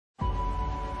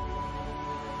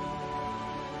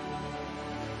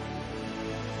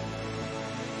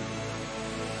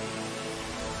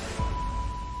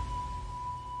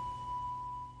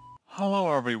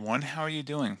Hello everyone, how are you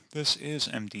doing? This is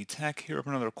MD Tech here with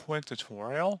another quick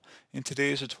tutorial. In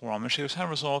today's tutorial, I'm going to show you how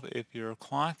to resolve if your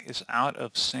clock is out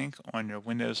of sync on your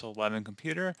Windows 11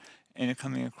 computer and you're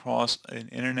coming across an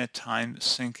internet time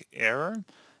sync error.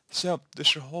 So this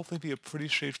should hopefully be a pretty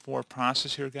straightforward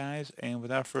process here, guys, and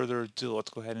without further ado, let's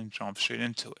go ahead and jump straight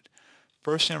into it.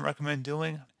 First thing I recommend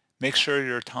doing, make sure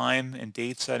your time and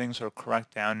date settings are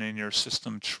correct down in your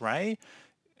system tray.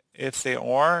 If they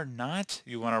are not,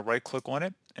 you want to right click on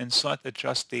it and select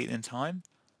adjust date and time.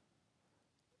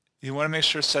 You want to make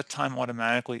sure set time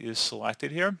automatically is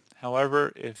selected here.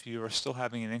 However, if you are still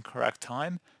having an incorrect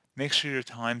time, make sure your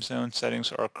time zone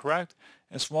settings are correct,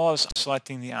 as well as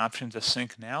selecting the option to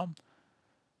sync now,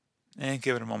 and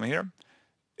give it a moment here.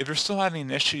 If you're still having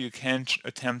an issue, you can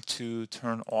attempt to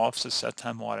turn off the set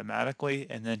time automatically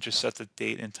and then just set the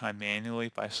date and time manually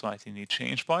by selecting the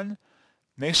change button.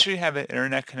 Make sure you have an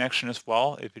internet connection as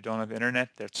well. If you don't have internet,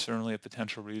 that's certainly a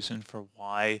potential reason for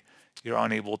why you're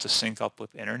unable to sync up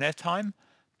with internet time.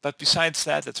 But besides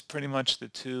that, that's pretty much the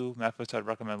two methods I'd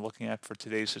recommend looking at for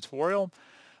today's tutorial.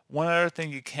 One other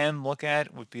thing you can look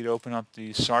at would be to open up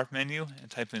the Start menu and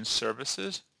type in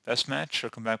Services. Best match, or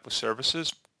come back with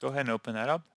Services. Go ahead and open that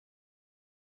up.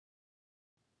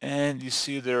 And you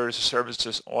see there's a service that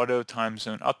says Auto Time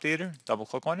Zone Updater. Double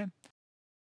click on it.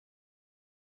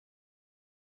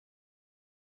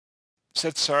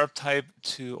 Set startup type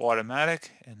to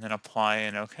automatic and then apply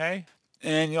and OK.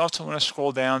 And you also want to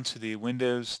scroll down to the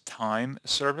Windows Time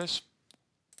service,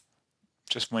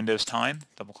 just Windows Time,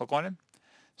 double click on it.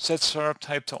 Set startup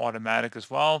type to automatic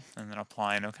as well and then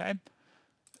apply and OK.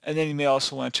 And then you may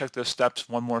also want to check those steps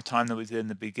one more time that we did in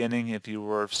the beginning if you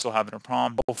were still having a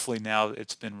problem. Hopefully now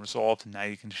it's been resolved and now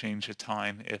you can change the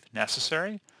time if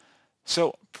necessary.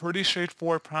 So pretty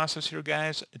straightforward process here,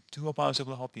 guys. I do hope I was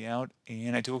able to help you out,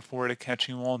 and I do look forward to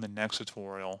catching you all in the next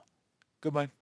tutorial. Goodbye.